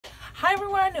Hi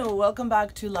everyone, welcome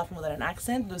back to Laughing Without an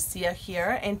Accent. Lucia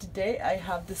here, and today I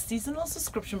have the seasonal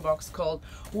subscription box called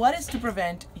What is to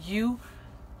Prevent You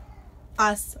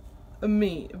As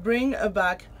Me? Bring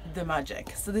Back the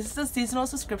Magic. So this is a seasonal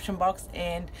subscription box,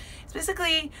 and it's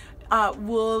basically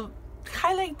will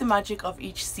highlight the magic of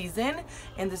each season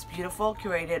in this beautiful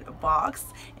curated box,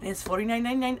 and it's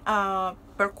 $49.99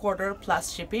 per quarter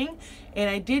plus shipping. And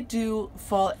I did do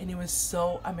fall, and it was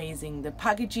so amazing. The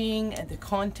packaging and the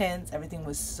contents, everything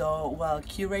was so well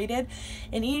curated,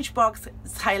 and each box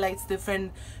highlights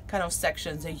different kind of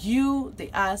sections: the you,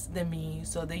 the us, the me.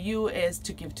 So the you is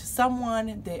to give to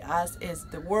someone, the us is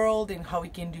the world and how we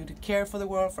can do to care for the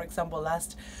world. For example,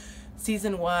 last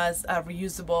season was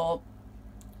reusable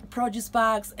produce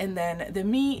bags, and then the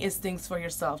me is things for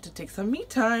yourself to take some me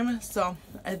time. So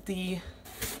at the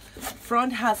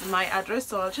front has my address,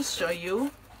 so I'll just show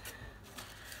you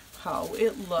how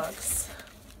it looks.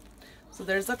 So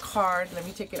there's a card. Let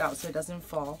me take it out so it doesn't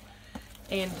fall.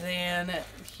 And then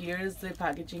here's the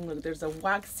packaging. Look, there's a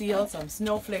wax seal, some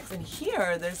snowflakes, and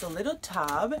here there's a little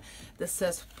tab that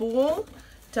says pull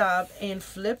tab and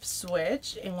flip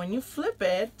switch, and when you flip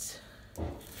it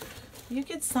you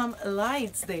get some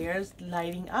lights there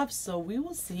lighting up, so we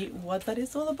will see what that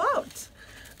is all about.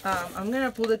 I'm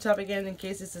gonna pull the tab again in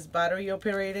case this is battery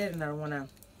operated and I don't want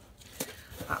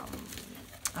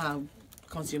to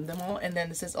consume them all. And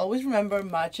then it says, always remember,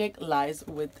 magic lies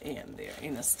within there,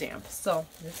 in a stamp. So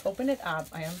let's open it up.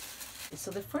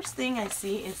 So the first thing I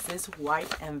see is this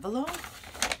white envelope.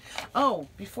 Oh,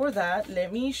 before that,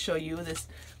 let me show you this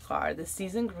card, the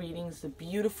season greetings, the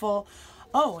beautiful.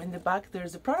 Oh, in the back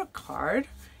there's a product card,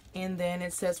 and then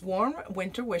it says, warm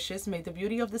winter wishes, may the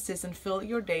beauty of the season fill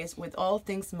your days with all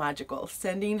things magical,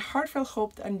 sending heartfelt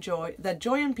hope and joy, that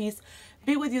joy and peace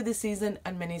be with you this season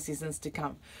and many seasons to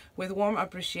come, with warm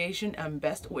appreciation and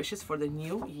best wishes for the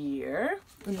new year.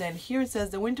 And then here it says,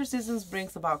 the winter seasons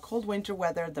brings about cold winter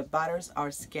weather that batters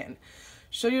our skin.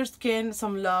 Show your skin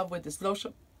some love with this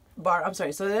lotion bar. I'm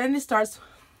sorry. So then it starts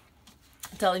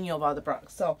telling you about the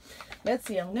product. So let's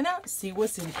see, I'm gonna see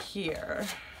what's in here.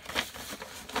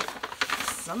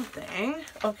 Something.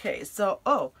 Okay,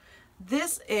 so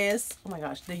this is, oh my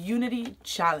gosh, the Unity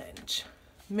Challenge.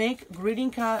 Make greeting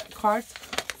cards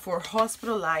for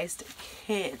hospitalized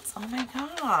kids. Oh my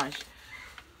gosh.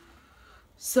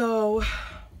 So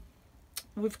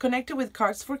we've connected with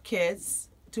Cards for Kids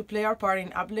to play our part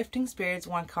in uplifting spirits,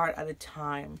 one card at a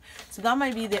time. So that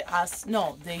might be the us,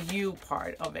 no, the you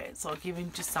part of it. So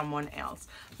giving to someone else.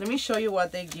 Let me show you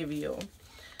what they give you.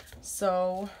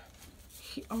 So,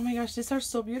 oh my gosh, these are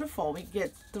so beautiful. We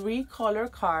get 3 color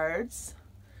cards,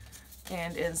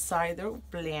 and inside they're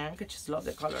blank. I just love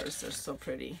the colors, they're so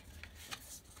pretty.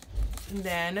 And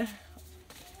then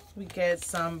we get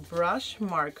some brush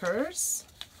markers.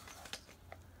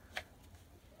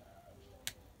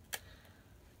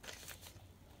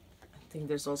 I think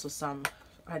there's also some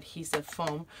adhesive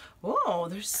foam. Whoa,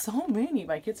 there's so many.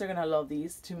 My kids are gonna love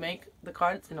these to make the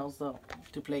cards and also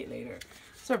to play later.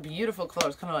 These are beautiful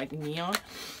colors, kind of like neon.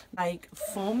 Like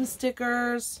foam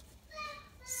stickers,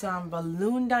 some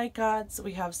balloon die cuts.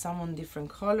 We have some on different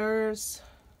colors.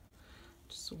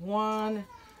 Just one.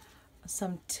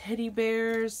 Some teddy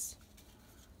bears,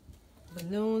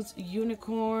 balloons,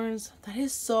 unicorns. That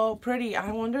is so pretty.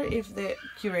 I wonder if the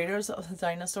curators of the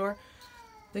dinosaur,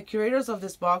 the curators of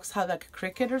this box had like a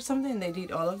cricket or something, and they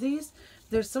did all of these.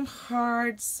 There's some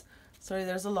hearts. Sorry,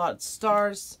 there's a lot.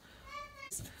 Stars.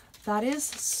 That is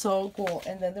so cool.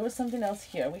 And then there was something else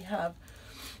here. We have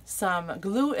some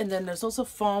glue, and then there's also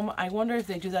foam. I wonder if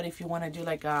they do that if you want to do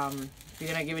like if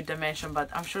you're gonna give it dimension, but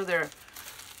I'm sure there's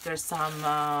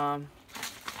some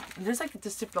there's like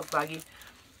this Ziploc baggie.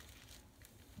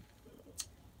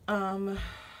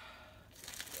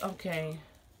 Okay.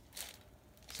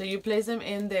 So you place them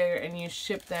in there and you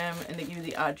ship them, and they give you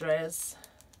the address.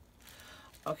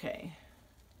 Okay.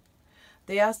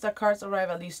 They ask that cards arrive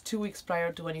at least 2 weeks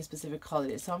prior to any specific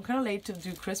holiday. So I'm kind of late to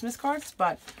do Christmas cards,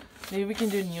 but maybe we can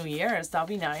do New Year's. That'll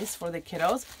be nice for the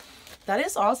kiddos. That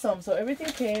is awesome. So everything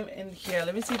came in here.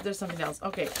 Let me see if there's something else.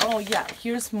 Okay. Oh yeah,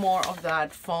 here's more of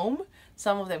that foam.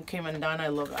 Some of them came undone. I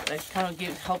love that. It kind of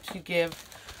helps you give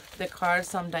the card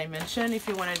some dimension if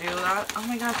you want to do that. Oh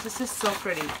my gosh, this is so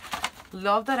pretty.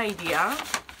 Love that idea.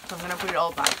 So I'm gonna put it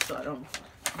all back so I don't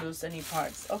lose any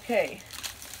parts. Okay,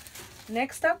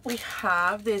 next up we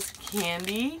have this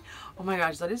candy. Oh my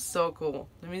gosh, that is so cool.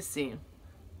 Let me see.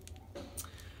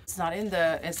 It's not in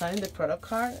the product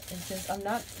card, and since I'm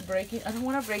not breaking, I don't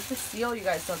want to break the seal, you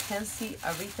guys, so I can't see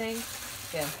everything.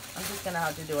 Okay, I'm just gonna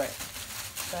have to do it.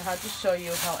 So I have to show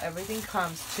you how everything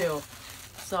comes too.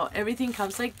 So everything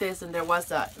comes like this, and there was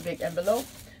a big envelope.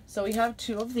 So we have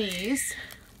 2 of these.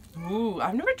 Ooh,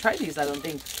 I've never tried these, I don't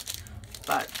think,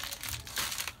 but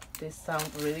they sound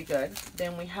really good.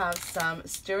 Then we have some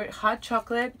stirred hot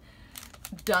chocolate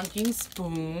dunking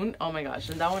spoon. Oh my gosh,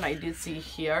 and that one I did see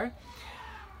here.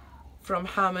 From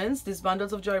Hammond's, these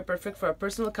bundles of joy are perfect for a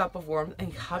personal cup of warmth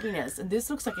and happiness. And this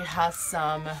looks like it has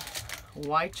some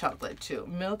white chocolate too.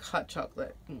 Milk hot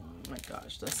chocolate. Oh my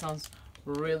gosh, that sounds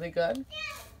really good.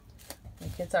 My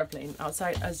kids are playing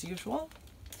outside as usual.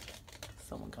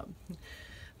 Someone come.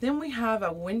 Then we have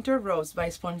a Winter Rose by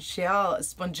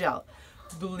Spongel.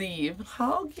 Believe.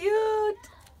 How cute.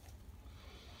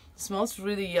 Smells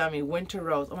really yummy. Winter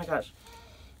Rose. Oh my gosh.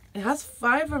 It has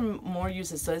 5 or more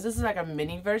uses, so this is like a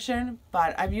mini version,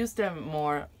 but I've used them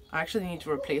more. I actually need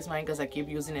to replace mine because I keep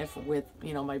using it with,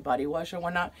 you know, my body wash or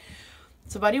whatnot.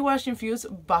 So body wash infused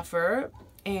buffer,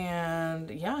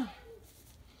 and yeah,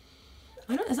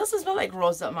 I don't, it doesn't smell like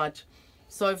rose that much.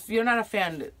 So if you're not a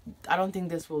fan, I don't think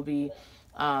this will be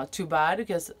too bad,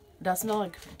 because it does smell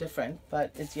like different,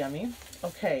 but it's yummy.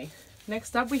 Okay,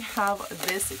 next up we have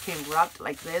this. It came wrapped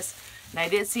like this, and I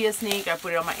did see a sneak. I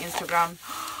put it on my Instagram.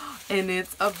 And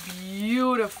it's a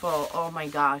beautiful, oh my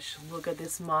gosh, look at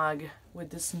this mug with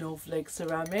the snowflake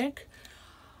ceramic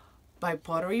by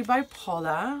Pottery by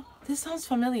Paula. This sounds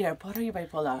familiar, Pottery by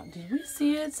Paula. Did we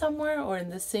see it somewhere or in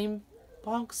the same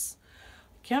box?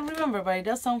 Can't remember, but it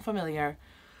does sound familiar.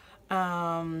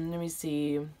 Let me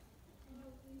see.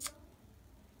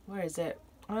 Where is it?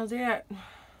 Oh, there.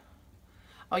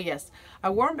 Oh yes,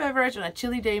 a warm beverage on a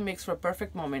chilly day makes for a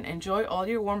perfect moment. Enjoy all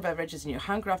your warm beverages in your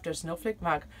handcrafted snowflake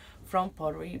mug from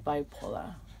Pottery by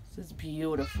Paula. This is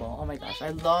beautiful. Oh my gosh,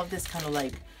 I love this kind of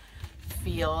like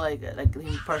feel, like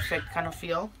the perfect kind of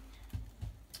feel.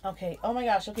 Okay, oh my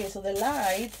gosh, okay, so the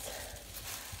lights,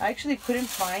 I actually couldn't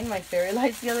find my fairy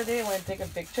lights the other day. I went to take a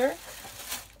picture,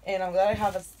 and I'm glad I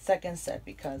have a second set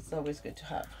because it's always good to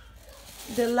have.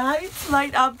 The lights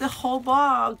light up the whole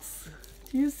box.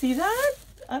 Do you see that?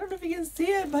 I don't know if you can see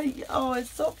it, but oh, it's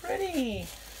so pretty.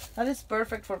 That is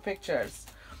perfect for pictures.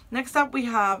 Next up, we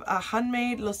have a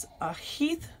handmade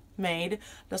Heath made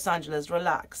Los Angeles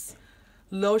Relax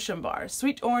lotion bar.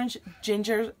 Sweet orange,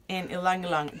 ginger, and ylang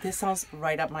ylang. This sounds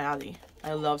right up my alley.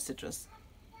 I love citrus.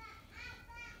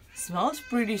 Smells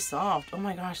pretty soft. Oh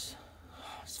my gosh.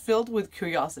 It's filled with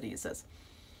curiosity, it says.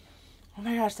 Oh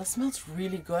my gosh, that smells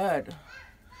really good.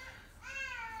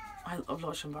 I love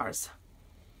lotion bars.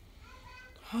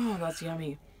 Oh, that's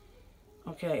yummy.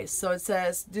 Okay, so it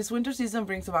says, this winter season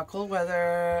brings about cold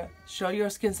weather. Show your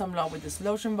skin some love with this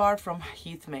lotion bar from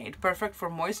Heath Made. Perfect for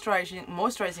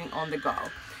moisturizing on the go.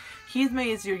 Heath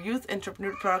Made is your youth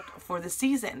entrepreneur product for the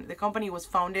season. The company was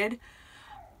founded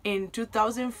in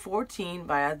 2014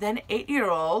 by a then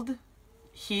 8-year-old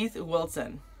Heath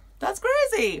Wilson. That's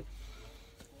crazy.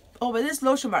 Oh, but this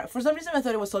lotion bar, for some reason I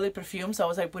thought it was solely perfume, so I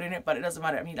was like putting it, but it doesn't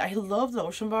matter. I mean, I love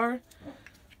lotion bar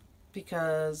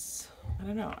because, I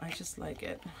don't know, I just like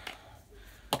it.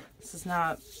 This is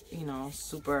not, you know,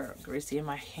 super greasy, and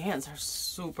my hands are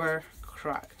super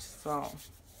cracked. So,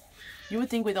 you would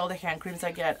think with all the hand creams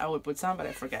I get, I would put some, but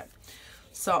I forget.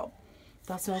 So,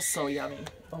 that smells so yummy.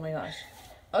 Oh my gosh.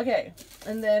 Okay,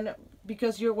 and then,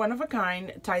 because you're one of a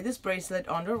kind, tie this bracelet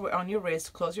on your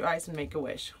wrist, close your eyes, and make a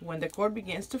wish. When the cord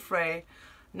begins to fray,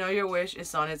 know your wish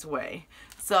is on its way.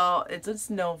 So it's a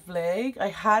snowflake. I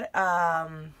had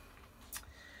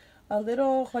a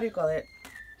little, what do you call it,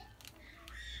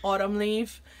 autumn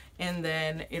leaf, and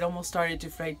then it almost started to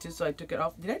fray too, so I took it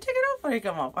off. Did I take it off or did it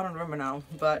come off? I don't remember now,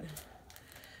 but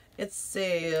it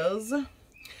says,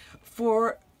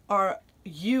 for our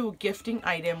gifting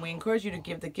item, we encourage you to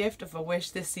give the gift of a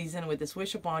wish this season with this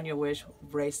Wish Upon Your Wish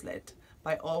bracelet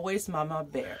by Always Mama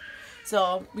Bear.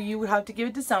 So you would have to give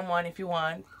it to someone if you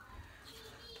want.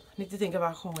 I need to think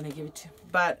about who I want to give it to,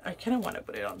 but I kind of want to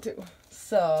put it on too.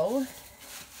 So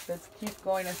let's keep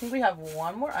going. I think we have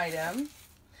one more item.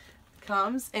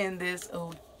 Comes in this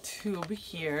little tube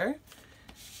here,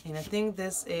 and I think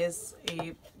this is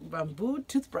a bamboo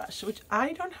toothbrush, which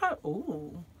I don't have.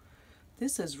 Ooh.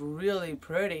 This is really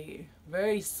pretty,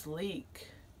 very sleek.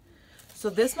 So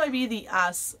this might be the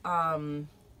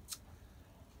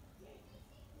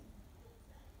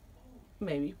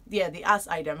maybe, yeah, the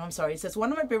item. I'm sorry. It says,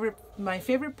 one of my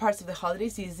favorite parts of the holiday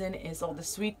season is all the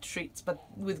sweet treats, but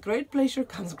with great pleasure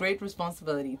comes great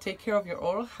responsibility. Take care of your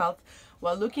oral health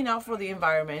while looking out for the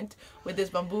environment with this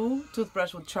bamboo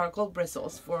toothbrush with charcoal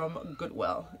bristles from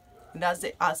Goodwill. And that's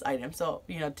the item. So,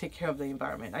 you know, take care of the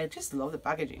environment. I just love the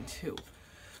packaging too.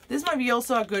 This might be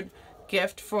also a good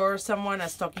gift for someone, a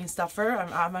stocking stuffer.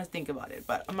 I might think about it,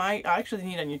 but I actually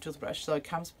need a new toothbrush, so it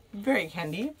comes very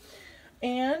handy.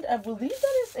 And I believe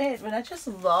that is it. But I just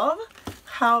love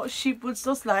how she puts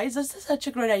those lights. This is such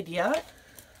a great idea.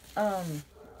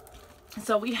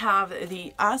 So we have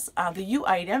the U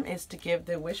item is to give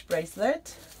the wish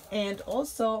bracelet, and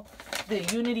also the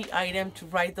Unity item to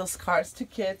write those cards to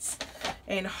kids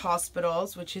in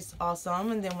hospitals, which is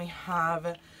awesome. And then we have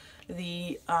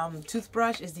the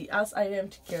toothbrush is the us item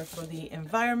to care for the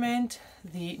environment.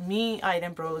 The me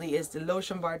item probably is the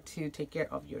lotion bar to take care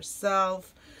of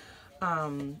yourself.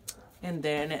 And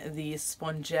then the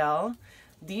sponge gel.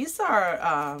 These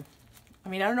are I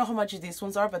mean, I don't know how much these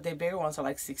ones are, but the bigger ones are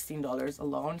like $16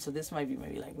 alone. So this might be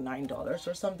maybe like $9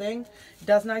 or something. It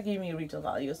does not give me retail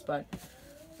values, but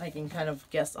I can kind of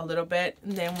guess a little bit.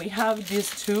 And then we have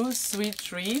these two sweet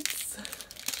treats.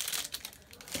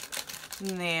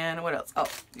 And then what else? Oh,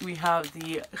 we have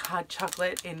the hot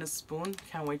chocolate in a spoon.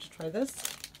 Can't wait to try this.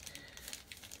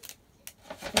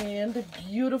 And the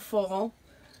beautiful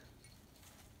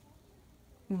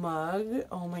mug.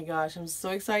 Oh my gosh, I'm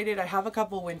so excited. I have a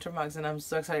couple winter mugs and I'm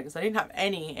so excited because I didn't have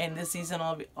any in this season.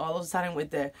 All of a sudden with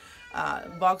the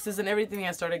boxes and everything,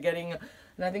 I started getting,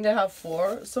 and I think I have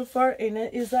 4 so far in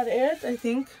it. Is that it? I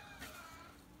think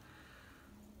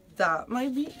that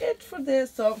might be it for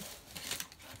this. So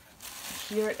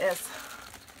here it is.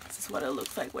 This is what it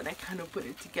looks like when I kind of put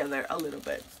it together a little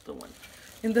bit. The one,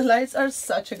 and the lights are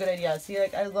such a good idea. See,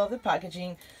 like, I love the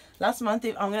packaging. Last month,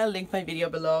 I'm gonna link my video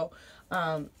below.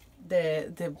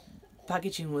 The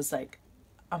packaging was like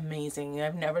amazing.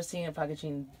 I've never seen a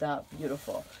packaging that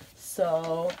beautiful.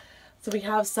 So we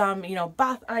have some, you know,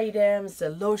 bath items, a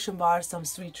lotion bar, some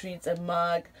sweet treats, a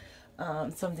mug,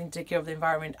 something to take care of the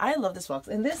environment. I love this box.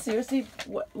 And this, seriously,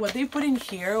 what they put in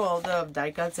here, all the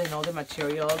die cuts and all the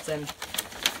materials and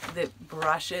the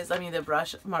brushes, I mean the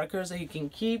brush markers that you can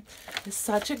keep, is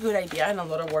such a good idea, and a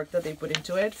lot of work that they put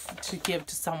into it to give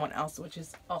to someone else, which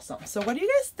is awesome. So what do you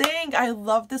guys think? I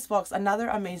love this box. Another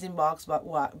amazing box, but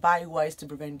by Ways to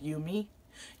Prevent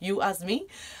You as Me,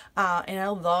 and I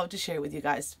love to share it with you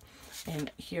guys.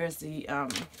 And here's the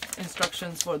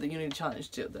instructions for the Unity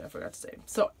challenge too that I forgot to say.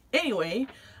 So anyway,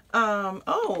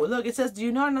 oh look, it says, do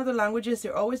you know another languages?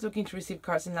 You're always looking to receive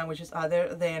cards in languages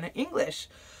other than English.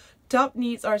 Top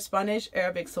needs are Spanish,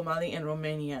 Arabic, Somali, and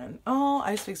Romanian. Oh,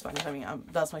 I speak Spanish. I mean,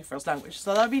 that's my first language.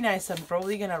 So that'd be nice. I'm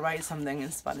probably going to write something in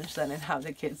Spanish then and have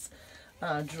the kids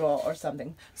draw or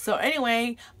something. So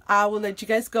anyway, I will let you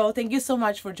guys go. Thank you so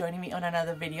much for joining me on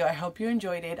another video. I hope you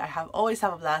enjoyed it. I always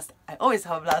have a blast. I always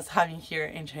have a blast having here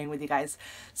and sharing with you guys.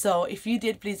 So if you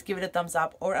did, please give it a thumbs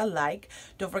up or a like.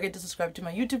 Don't forget to subscribe to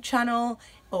my YouTube channel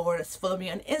or follow me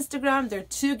on Instagram. There are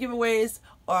 2 giveaways,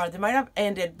 or they might have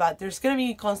ended, but there's gonna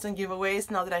be constant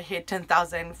giveaways now that I hit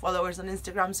 10,000 followers on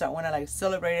Instagram. So I want to like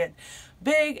celebrate it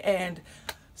big, and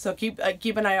so keep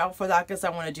an eye out for that because I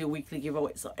want to do weekly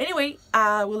giveaways. So anyway,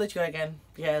 I will let you go again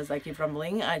because I keep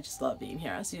rambling. I just love being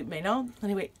here, as you may know.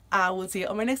 Anyway, I will see you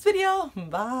on my next video.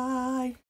 Bye.